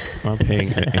 Yeah. I'm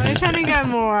paying. I'm trying to get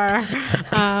more.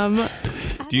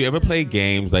 Do you ever play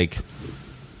games like?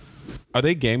 Are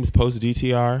they games post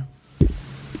DTR?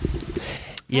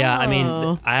 Yeah, I mean,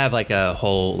 Oh. I have like a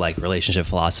whole like relationship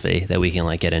philosophy that we can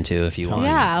like get into if you Tell want. me.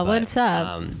 Yeah, But, what's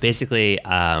up? Basically,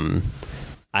 I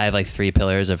have like 3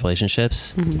 pillars of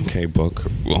relationships. Okay, book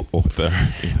author.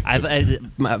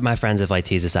 My friends have like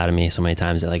teased this out of me so many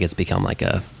times that like it's become like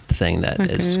a thing that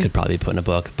could probably be put in a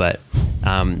book. But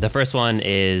the first one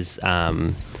is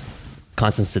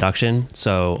constant seduction.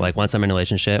 So like once I'm in a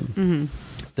relationship,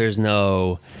 there's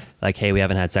no like, hey, we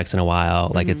haven't had sex in a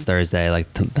while. Like it's Thursday.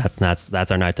 Like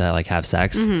that's our night to like have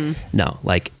sex. No,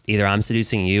 like either I'm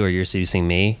seducing you or you're seducing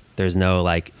me. There's no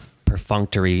like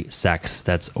perfunctory sex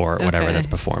or whatever Okay. that's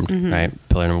performed. Right.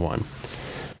 Pillar number 1.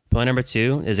 Pillar number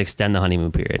 2 is extend the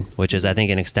honeymoon period, which is, I think,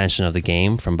 an extension of the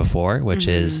game from before, which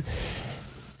is,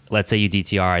 let's say you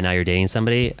DTR and now you're dating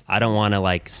somebody. I don't want to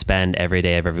like spend every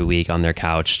day of every week on their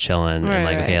couch chilling and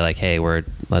like, okay, like, hey, are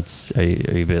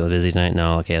you busy tonight?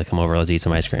 No. Okay, come over. Let's eat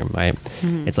some ice cream. Right.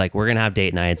 It's like, we're going to have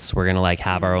date nights. We're going to like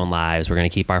have our own lives. We're going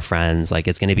to keep our friends. Like,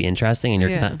 it's going to be interesting. And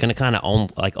you're going to kind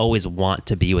of like always want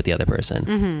to be with the other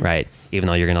person. Right. Even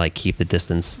though you're going to like keep the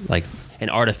distance, like an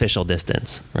artificial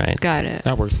distance. Right. Got it.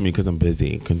 That works for me because I'm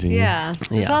busy. Continue. Yeah.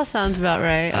 This all sounds about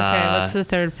right. Okay. What's the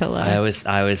third pillar? I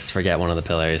always forget one of the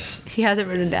pillars. He has it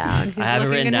written down. He's I have it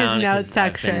written in down. His notes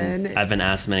section. I've been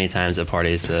asked many times at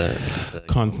parties to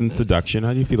Constant seduction.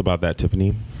 How do you feel about that,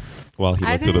 Tiffany? Well, he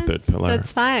looks at the third pillar.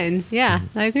 That's fine. Yeah,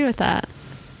 I agree with that.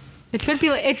 It should be.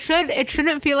 It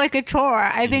shouldn't feel like a chore.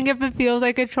 I think if it feels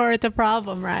like a chore, it's a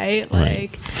problem, right?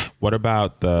 Like, what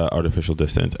about the artificial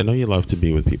distance? I know you love to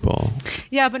be with people.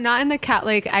 Yeah, but not in the cat.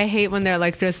 Like, I hate when they're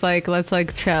like just like let's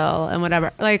like chill and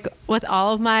whatever. Like with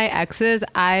all of my exes,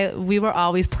 we were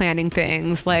always planning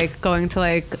things, like going to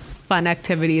like fun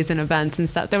activities and events and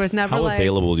stuff. There was never How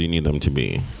available do you need them to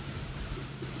be?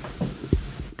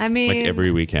 I mean, like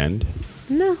every weekend?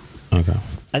 No. Okay.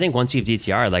 I think once you've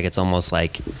DTR, like it's almost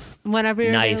like whenever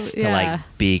you're nice to like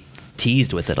be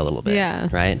teased with it a little bit. Yeah.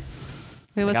 Right.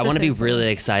 Wait, like I want to be really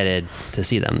excited to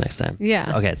see them next time. Yeah.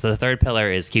 So the third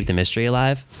pillar is keep the mystery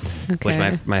alive, which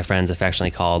my friends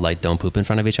affectionately called like don't poop in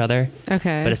front of each other.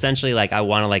 Okay. But essentially, like I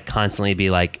want to like constantly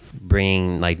be like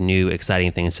bringing like new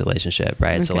exciting things to the relationship,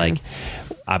 right? Okay. So like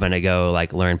I'm gonna go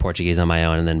like learn Portuguese on my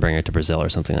own and then bring her to Brazil or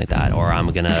something like that, or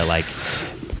I'm gonna like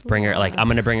bring her like I'm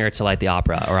gonna bring her to like the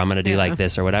opera, or I'm gonna do like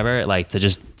this or whatever, like to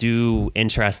just do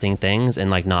interesting things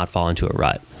and like not fall into a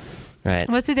rut. Right.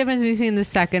 What's the difference between the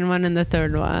second one and the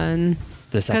third one?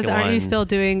 The second one. Because aren't you still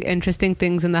doing interesting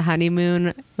things in the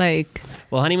honeymoon? Like,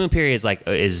 well, honeymoon period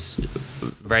is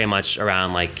very much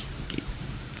around like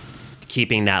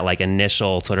keeping that like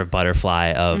initial sort of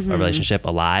butterfly of a relationship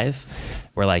alive,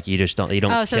 where like you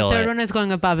don't oh, so kill the third it. one is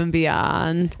going above and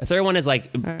beyond. The third one is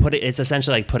like it's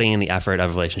essentially like putting in the effort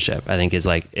of a relationship. I think is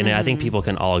like, and I think people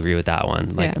can all agree with that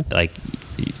one. Like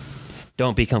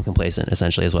don't become complacent,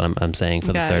 essentially, is what I'm saying for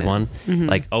the third one.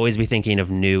 Like, always be thinking of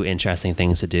new, interesting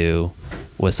things to do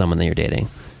with someone that you're dating.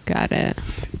 Got it.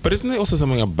 But isn't there also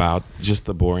something about just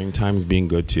the boring times being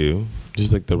good, too?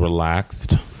 Just, like, the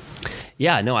relaxed...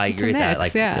 Yeah, no, I agree with that.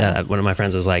 Like, one of my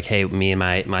friends was like, hey, me and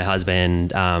my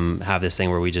husband have this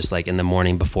thing where we just, like, in the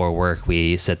morning before work,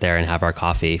 we sit there and have our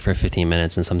coffee for 15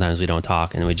 minutes, and sometimes we don't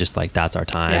talk, and we just, like, that's our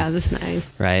time. Yeah, that's nice.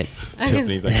 Right?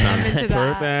 Tiffany's like, sounds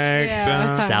perfect.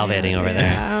 Salivating over there.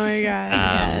 Yeah, oh, my God.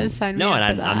 Yes, no,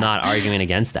 and I'm not arguing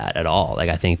against that at all. Like,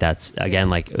 I think that's,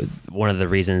 again, like, one of the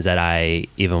reasons that I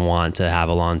even want to have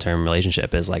a long-term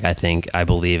relationship is, like, I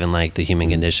believe in, like, the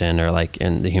human condition or, like,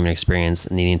 in the human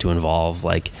experience needing to involve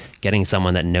like getting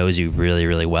someone that knows you really,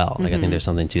 really well. Like I think there's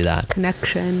something to that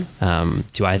connection. We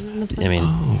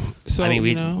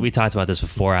talked about this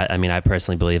before. I mean, I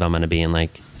personally believe I'm going to be in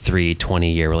like 3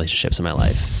 20-year relationships in my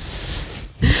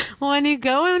life. Well, when you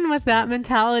go in with that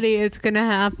mentality, it's going to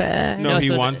happen. No,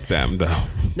 he wants them though.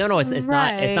 No, it's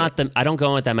not the. I don't go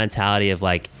in with that mentality of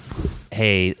like,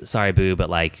 hey, sorry, boo, but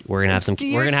like we're gonna have some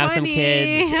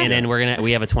kids, and then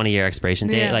we have a 20-year expiration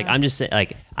date. Yeah. Like I'm just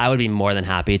like I would be more than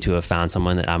happy to have found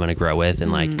someone that I'm gonna grow with,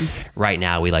 and like right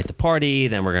now we like to party,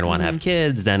 then we're gonna want to have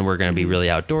kids, then we're gonna be really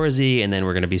outdoorsy, and then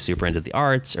we're gonna be super into the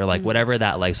arts or like whatever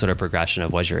that like sort of progression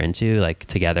of what you're into like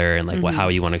together and like how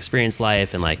you want to experience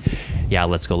life, and like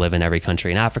let's go live in every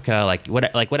country in Africa,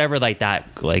 whatever like that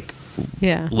like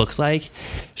looks like,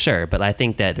 sure. But I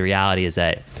think that the reality is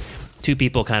that two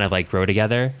people kind of like grow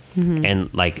together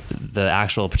and like the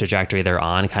actual trajectory they're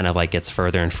on kind of like gets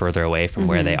further and further away from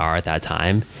where they are at that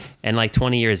time. And like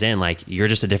 20 years in, like you're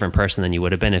just a different person than you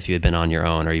would have been if you had been on your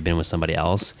own or you've been with somebody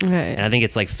else. Right. And I think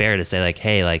it's like fair to say like,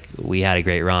 hey, like we had a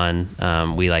great run.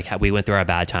 We went through our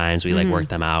bad times. We like worked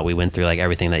them out. We went through like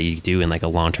everything that you do in like a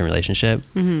long-term relationship.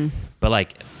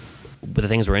 But the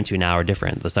things we're into now are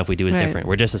different. The stuff we do is different.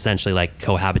 We're just essentially like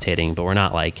cohabitating, but we're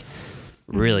not like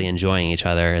really enjoying each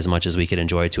other as much as we could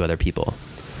enjoy two other people.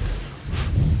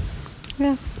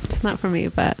 Yeah, it's not for me,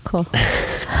 but cool.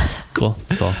 Cool.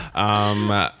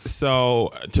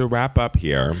 So to wrap up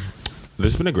here,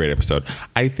 this has been a great episode.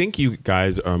 I think you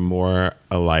guys are more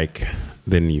alike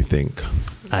than you think.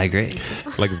 I agree.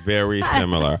 Like very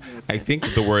similar. I think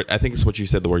it's what you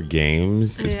said, the word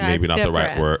games is maybe not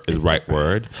different. the right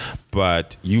word,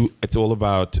 but it's all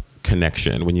about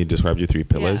connection. When you describe your 3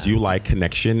 pillars, you like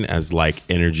connection as like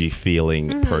energy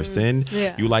feeling person.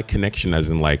 You like connection as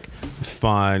in like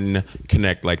fun,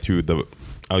 connect like through the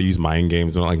I'll use mind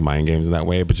games. I don't like mind games in that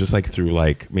way, but just like through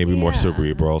like maybe more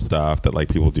cerebral stuff that like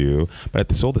people do. But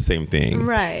it's all the same thing.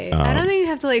 Right. I don't think you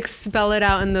have to like spell it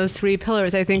out in those 3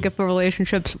 pillars. I think if a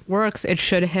relationship works, it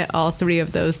should hit all 3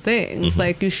 of those things.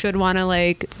 Like you should want to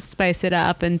like spice it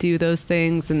up and do those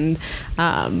things and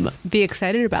be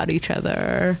excited about each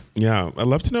other. Yeah. I'd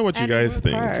love to know what you guys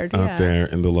think out there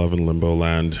in the Love and Limbo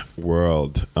Land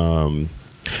world.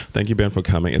 Thank you, Ben, for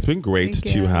coming. It's been great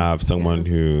to have someone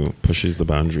who pushes the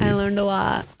boundaries. I learned a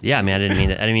lot. Yeah, I mean, I didn't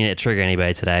mean to trigger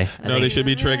anybody today. They should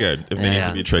be triggered if they need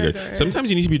to be triggered. Sometimes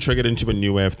you need to be triggered into a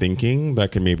new way of thinking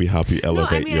that can maybe help you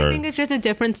elevate I think it's just a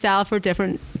different style for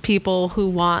different people who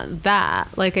want that.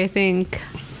 Like, I think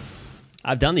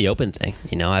I've done the open thing,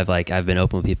 you know. I've been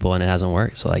open with people and it hasn't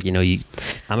worked. So like, you know,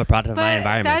 I'm a product of my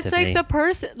environment. That's Tiffany. like the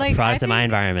person, like product of my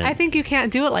environment. I think you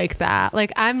can't do it like that.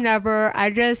 Like I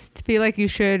just feel like you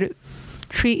should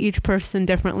treat each person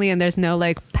differently, and there's no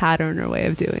like pattern or way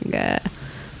of doing it.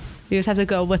 You just have to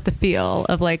go with the feel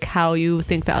of like how you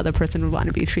think the other person would want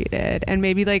to be treated. And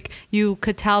maybe like you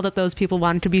could tell that those people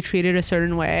wanted to be treated a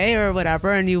certain way or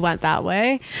whatever, and you went that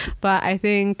way. But I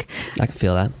think I can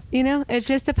feel that. You know, it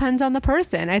just depends on the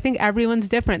person. I think everyone's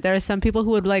different. There are some people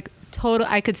who would like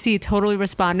I could see totally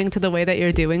responding to the way that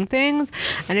you're doing things.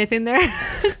 And I think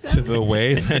to the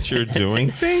way that you're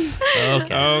doing things?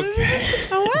 Okay.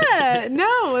 What?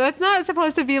 No, that's not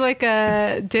supposed to be like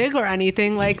a dig or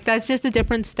anything. Like, that's just a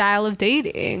different style of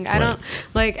dating. I don't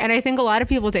like, and I think a lot of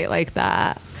people date like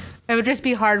that. It would just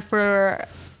be hard for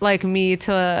like me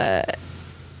to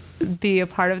be a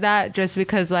part of that just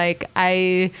because like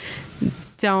I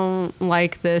don't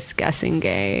like this guessing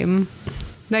game.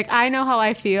 Like, I know how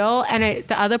I feel, and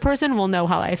the other person will know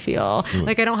how I feel.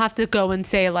 Like, I don't have to go and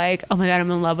say, like, oh, my God, I'm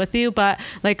in love with you. But,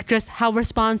 like, just how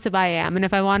responsive I am. And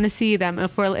if I want to see them,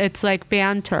 it's, like,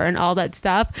 banter and all that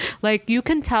stuff, like, you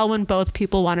can tell when both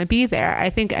people want to be there. I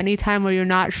think anytime where you're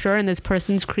not sure and this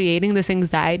person's creating this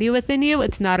anxiety within you,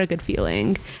 it's not a good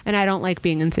feeling. And I don't like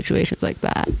being in situations like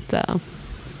that. So.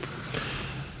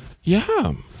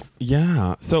 Yeah.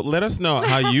 So let us know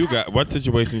how what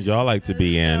situations y'all like to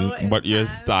be in, what your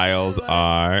styles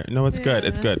are. No, it's good.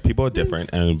 It's good. People are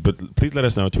different. But please let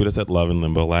us know. Tweet us at Love in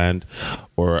Limboland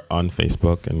or on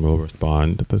Facebook, and we'll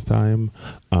respond this time.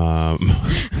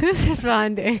 Who's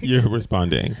responding? You're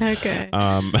responding. Okay.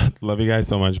 Love you guys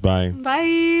so much. Bye.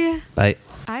 Bye. Bye.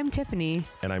 I'm Tiffany.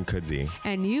 And I'm Kudzi.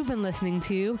 And you've been listening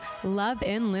to Love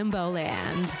in Limbo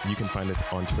Land. You can find us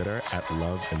on Twitter at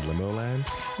Love in Limbo Land.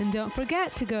 And don't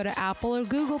forget to go to Apple or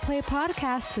Google Play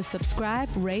Podcasts to subscribe,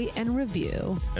 rate, and review.